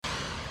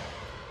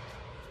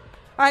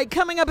All right,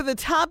 coming up at the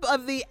top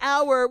of the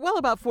hour, well,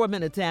 about 4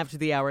 minutes after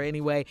the hour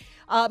anyway,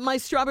 my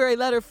strawberry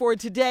letter for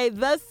today,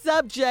 the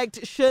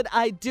subject, should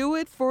I do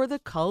it for the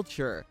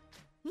culture?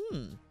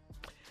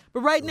 But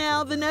right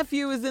now, the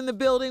nephew is in the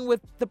building with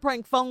the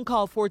prank phone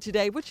call for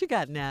today. What you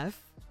got, Neff?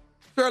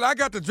 Shirley, I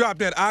got to drop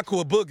that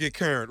Aqua Boogie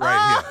current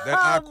right here. That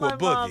Aqua my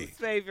Boogie. mom's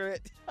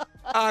favorite.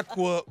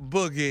 Aqua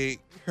Boogie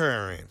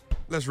current.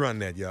 Let's run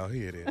that, y'all.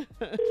 Here it is.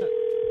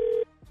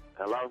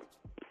 Hello?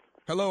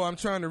 Hello, I'm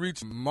trying to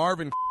reach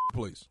Marvin,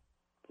 please.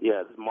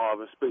 Yeah, this is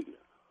Marvin speaking.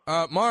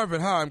 Marvin,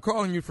 hi. I'm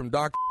calling you from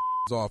Doc's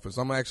office.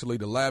 I'm actually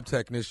the lab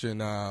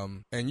technician.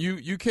 And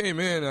you came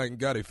in and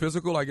got a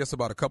physical, I guess,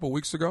 about a couple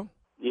weeks ago?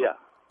 Yeah.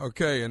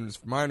 Okay, and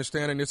it's my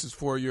understanding this is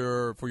for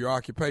your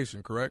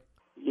occupation, correct?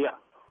 Yeah.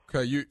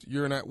 Okay,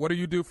 you're in that. What do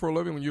you do for a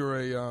living when you're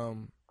a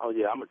Oh,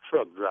 yeah, I'm a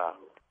truck driver.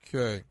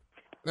 Okay.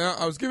 Now,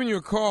 I was giving you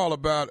a call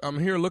about, I'm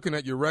here looking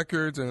at your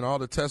records and all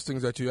the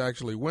testings that you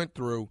actually went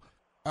through.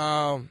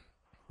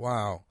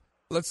 Wow.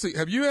 Let's see.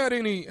 Have you had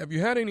any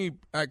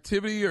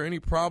activity or any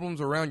problems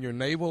around your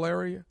navel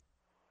area?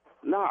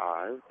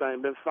 Nah,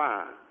 everything been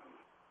fine.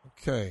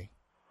 Okay.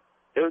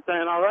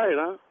 Everything all right,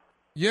 huh?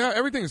 Yeah,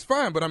 everything's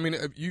fine, but I mean,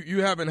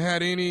 you haven't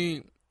had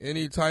any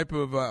type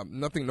of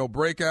nothing, no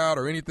breakout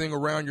or anything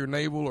around your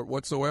navel or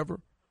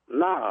whatsoever?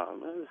 Nah,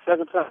 man. The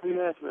second time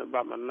you asked me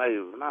about my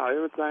navel. Nah,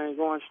 everything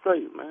going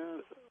straight,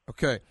 man.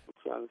 Okay. I'm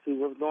trying to see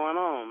what's going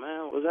on,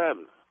 man. What's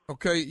happening?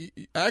 Okay.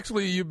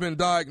 Actually, you've been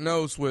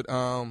diagnosed with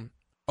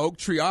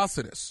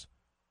Oaktreeosity.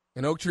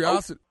 And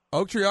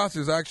Oaktreeosity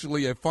is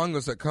actually a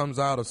fungus that comes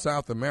out of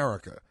South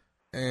America.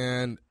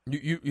 And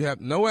you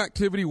have no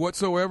activity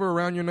whatsoever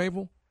around your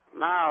navel?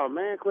 Nah,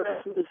 man, quit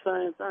asking the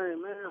same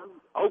thing, man.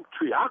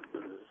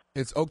 Oaktreeosity.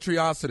 It's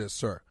Oaktreeosity,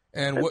 sir.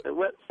 And what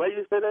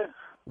you say that?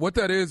 What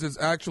that is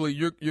actually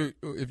you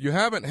if you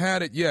haven't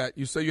had it yet,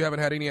 you say you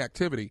haven't had any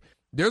activity,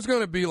 there's going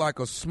to be like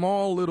a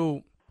small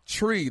little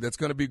tree that's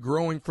going to be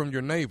growing from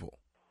your navel.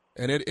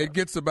 And it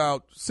gets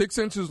about 6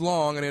 inches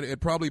long, and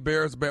it probably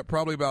bears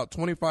about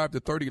 25 to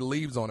 30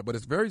 leaves on it, but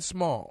it's very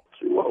small.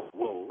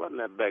 Whoa, run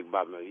that back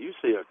by me. You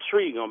see a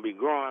tree going to be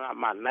growing out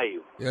my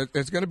navel.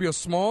 It's going to be a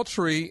small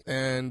tree,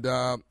 and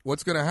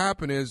what's going to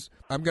happen is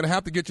I'm going to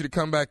have to get you to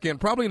come back in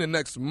probably in the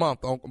next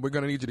month. We're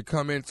going to need you to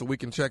come in so we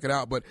can check it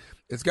out, but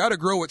it's got to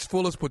grow its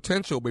fullest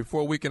potential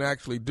before we can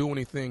actually do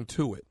anything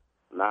to it.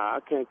 Nah, I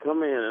can't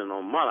come in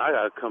no month. I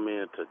got to come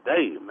in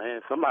today,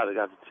 man. Somebody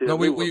got to tell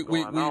me what's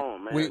going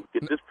on, man.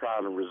 Get this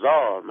problem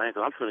resolved, man,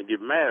 because I'm finna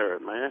get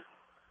married, man.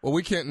 Well,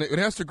 we can't. It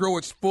has to grow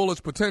its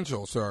fullest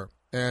potential, sir.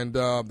 And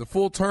the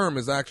full term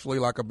is actually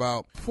like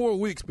about 4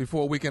 weeks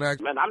before we can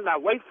actually. Man, I'm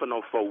not waiting for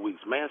no 4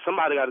 weeks, man.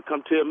 Somebody got to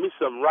come tell me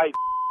something right.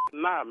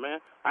 Nah, man.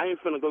 I ain't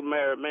finna go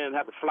married, man, and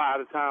have to fly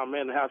out of town,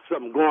 man, and have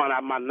something growing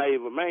out my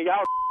navel, man.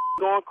 Y'all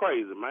going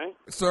crazy, man.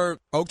 Sir,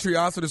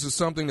 Oaktreeosity is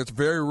something that's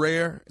very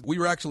rare. We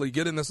were actually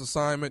getting this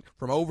assignment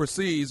from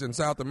overseas in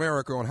South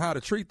America on how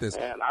to treat this.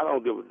 Man, I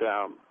don't give a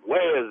damn.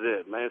 Where is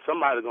it, man?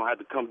 Somebody's going to have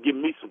to come give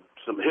me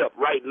some help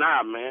right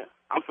now, man.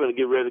 I'm finna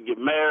get ready to get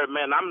married,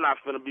 man. I'm not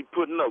finna be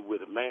putting up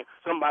with it, man.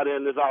 Somebody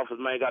in this office,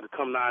 man, got to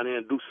come down here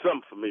and do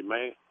something for me,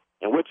 man.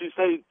 And what you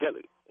say,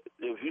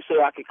 if you say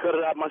I can cut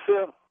it out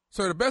myself?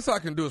 Sir, the best I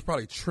can do is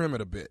probably trim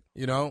it a bit,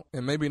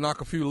 and maybe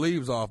knock a few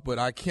leaves off, but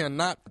I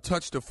cannot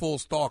touch the full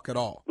stalk at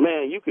all.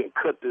 Man, you can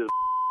cut this,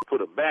 put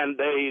a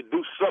Band-Aid,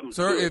 do something.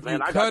 Sir, if you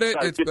cut it,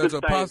 there's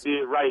a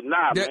possibility. Right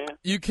now, man.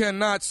 You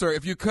cannot, sir.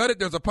 If you cut it,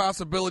 there's a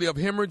possibility of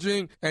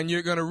hemorrhaging, and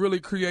you're going to really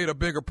create a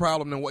bigger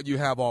problem than what you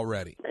have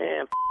already.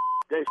 Man,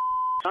 that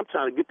I'm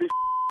trying to get this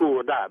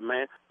pulled out,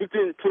 man. You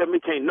didn't tell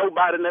me can't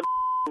nobody in that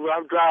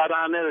I'm driving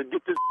down there to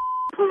get this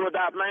pulled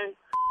out, man.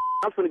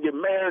 I'm finna get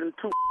married in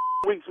 2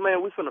 weeks,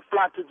 man. We finna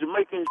fly to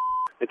Jamaica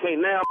and can't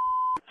now.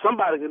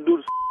 Somebody can do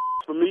this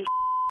for me.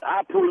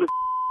 I pull this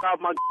out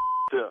my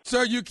self.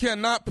 Sir, you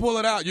cannot pull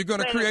it out. You're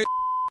going to create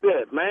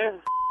that, man.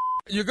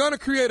 You're going to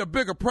create a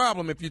bigger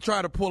problem if you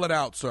try to pull it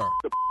out, sir.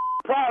 The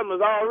problem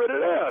is already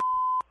there.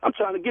 I'm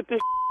trying to get this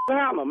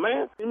hammer,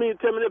 man. You mean to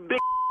tell me that big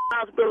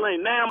hospital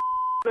ain't now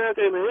there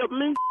can help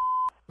me?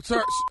 Sir,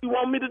 what you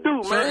want me to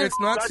do, sir, man? It's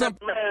not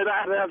something. Man,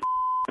 I have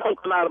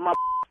poking out of my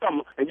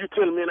stomach, and you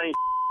telling me it ain't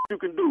you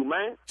can do,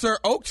 man. Sir,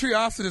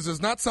 Oaktreeosity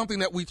is not something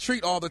that we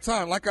treat all the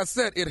time. Like I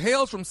said, it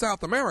hails from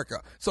South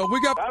America. So we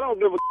got. I don't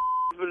give a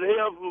for the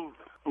help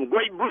from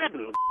Great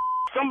Britain.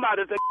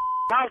 Somebody at the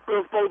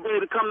hospital folks there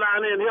to come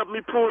down there and help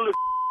me pull this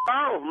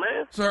off,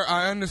 man. Sir,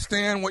 I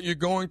understand what you're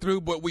going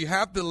through, but we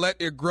have to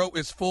let it grow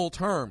its full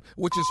term,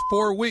 which is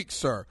 4 weeks,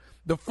 sir.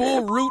 The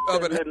full root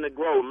of it. Letting it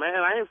grow, man.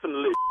 I ain't finna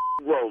let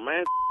it grow,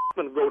 man.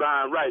 Finna go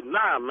down right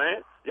now,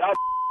 man. Y'all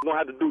gonna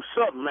have to do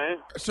something, man.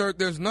 Sir,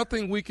 there's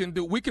nothing we can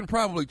do. We can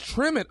probably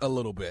trim it a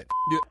little bit.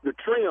 The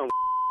trim,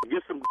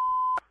 get some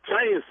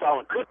chainsaw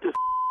and cut this,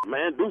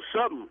 man. Do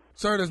something.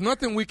 Sir, there's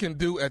nothing we can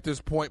do at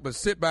this point but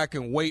sit back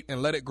and wait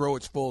and let it grow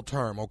its full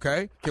term,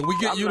 okay? Can we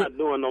get I'm not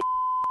doing no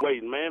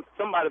waiting, man.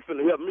 Somebody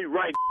finna help me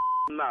right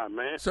now,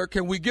 man. Sir,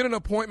 can we get an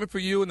appointment for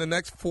you in the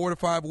next 4 to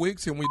 5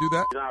 weeks? Can we do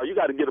that? No, you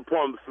got to get an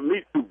appointment for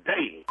me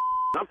today.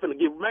 I'm finna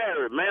get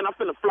married, man. I'm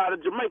finna fly to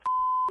Jamaica.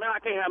 Man, I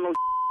can't have no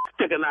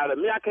sticking out of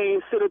me. I can't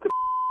even sit at the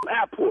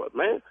airport,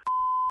 man.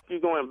 You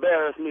gonna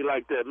embarrass me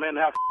like that, man,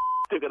 to have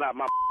sticking out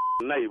my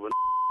neighbor.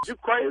 You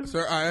crazy?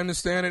 Sir, I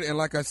understand it, and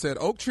like I said,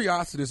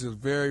 Oaktreeosity is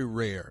very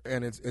rare,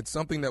 and it's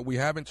something that we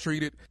haven't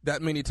treated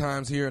that many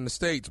times here in the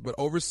States. But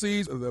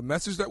overseas, the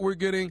message that we're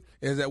getting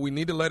is that we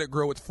need to let it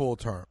grow its full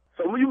term.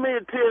 So you mean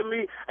to tell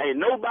me ain't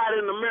nobody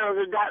in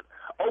America got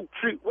Oak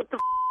Tree? What the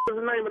is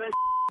the name of that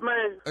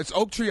man? It's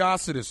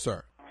Oaktreeosity,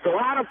 sir. So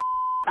how the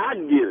I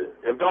can get it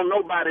if don't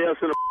nobody else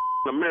in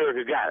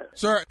America got it?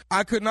 Sir,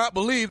 I could not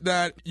believe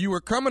that you were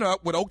coming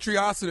up with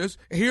Oaktreeosity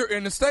here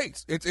in the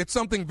States. It's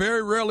something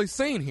very rarely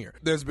seen here.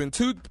 There's been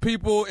 2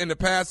 people in the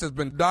past that's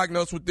been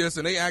diagnosed with this,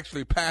 and they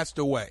actually passed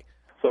away.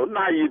 So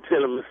now you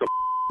telling me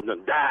some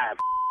done died,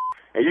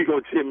 and you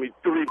gonna tell me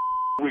 3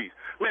 weeks?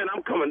 Man,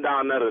 I'm coming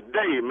down there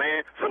today,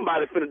 man.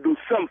 Somebody finna do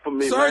something for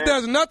me, Sir, man.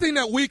 there's nothing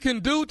that we can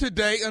do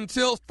today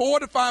until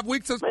 4 to 5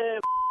 weeks. Man,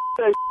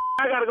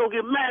 I gotta go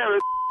get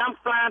married. I'm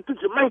flying to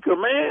Jamaica,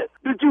 man.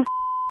 Did you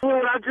hear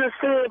what I just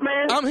said,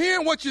 man? I'm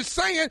hearing what you're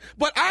saying,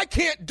 but I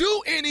can't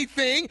do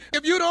anything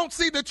if you don't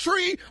see the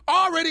tree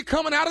already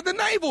coming out of the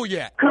navel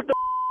yet. Cut the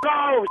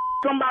off.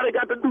 Somebody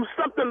got to do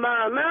something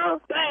now.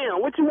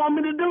 Damn, what you want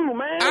me to do,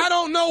 man? I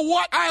don't know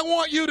what I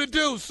want you to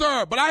do,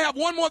 sir, but I have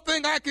one more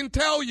thing I can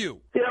tell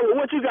you. Yeah, well,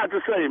 what you got to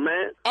say,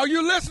 man? Are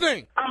you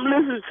listening? I'm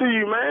listening to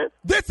you, man.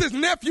 This is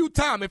Nephew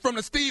Tommy from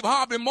the Steve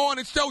Harvey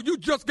Morning Show. You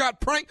just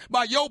got pranked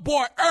by your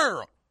boy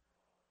Earl.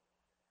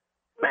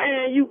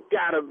 Man, you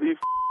gotta be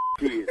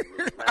kidding me,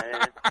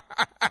 man.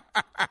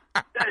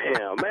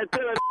 Damn, man,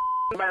 tell that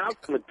man I'm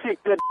gonna kick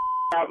that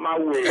out my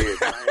way, man.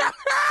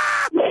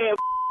 Man,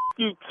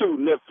 you too,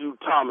 Nephew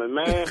Tommy,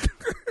 man.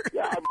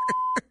 Y'all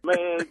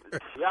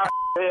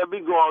have me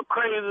going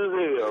crazy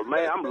as hell,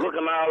 man. I'm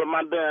looking all of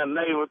my damn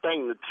neighbor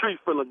thinking the tree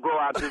finna grow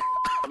out this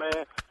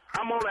man.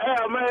 I'm on the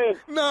air, man.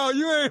 No,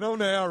 you ain't on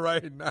the air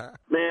right now.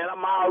 Man,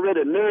 I'm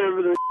already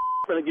nervous and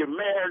finna get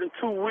married in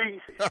 2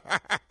 weeks.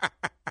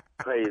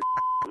 Crazy,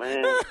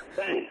 man.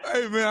 Damn.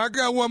 Hey, man, I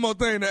got one more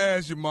thing to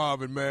ask you,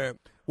 Marvin, man.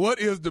 What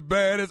is the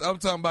baddest, I'm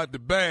talking about the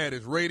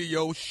baddest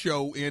radio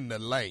show in the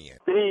land?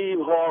 Steve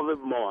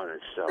Harvey Morning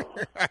Show.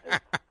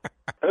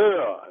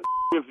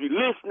 If you're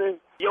listening,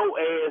 your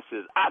ass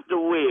is out the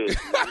way.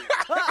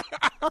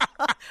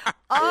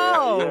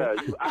 Oh. Yeah,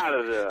 you out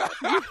of there.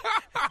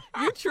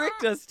 You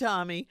tricked us,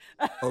 Tommy.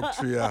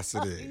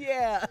 Oaktreeosity.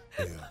 Yeah.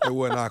 It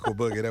wasn't Aqua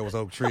Boogie. That was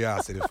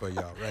Oaktreeosity for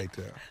y'all right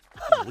there.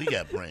 We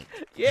got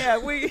pranked. Yeah,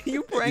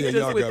 you pranked us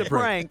y'all with got the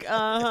prank.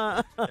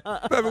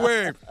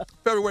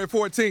 February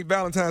 14th,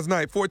 Valentine's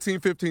night, 14,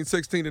 15,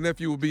 16. The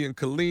nephew will be in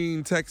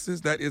Killeen, Texas.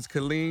 That is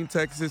Killeen,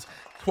 Texas.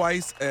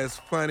 Twice as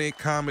Funny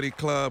Comedy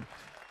Club.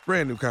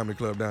 Brand new comedy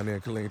club down there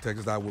in Killeen,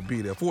 Texas. I will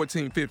be there.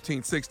 14,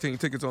 15, 16.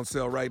 Tickets on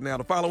sale right now.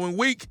 The following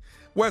week,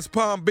 West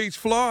Palm Beach,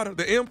 Florida,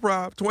 the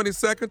Improv,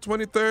 22nd,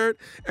 23rd,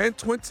 and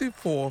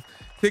 24th.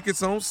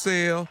 Tickets on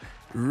sale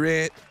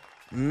right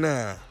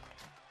now.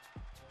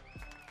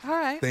 All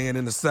right. Staying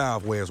in the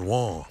South where it's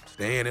warm.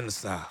 Staying in the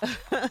South.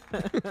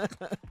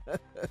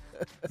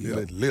 You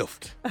let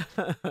lift.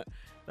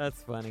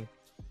 That's funny.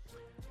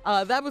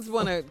 That was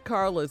one of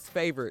Carla's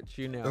favorites,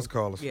 you know. That's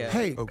Carla's Yeah.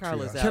 favorite. Hey,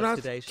 Carla's can out I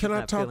today. She's can I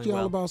not talk to feeling y'all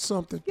well. about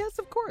something? Yes,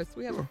 of course.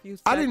 We have a few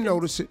seconds. I didn't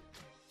notice it.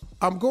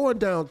 I'm going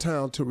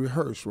downtown to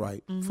rehearse,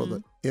 right, for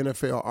the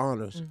NFL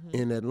honors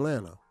in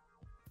Atlanta.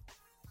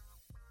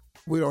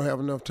 We don't have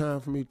enough time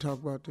for me to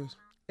talk about this.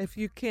 If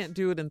you can't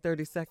do it in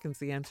 30 seconds,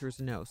 the answer is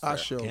no, sir. I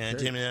sure Can't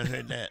can. tell me I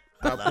heard that.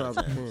 I A lot of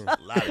probably times. can.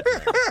 A lot of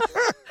times.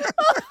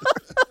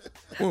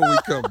 When we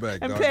come back,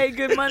 And dog. pay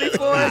good money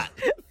for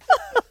it.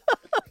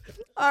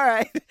 All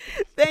right.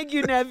 Thank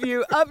you,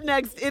 nephew. Up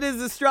next, it is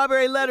the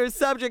Strawberry Letter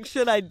subject,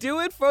 Should I Do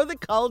It for the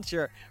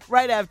Culture?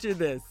 Right after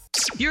this.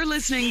 You're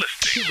listening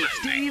to the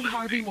Steve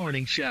Harvey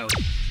Morning Show.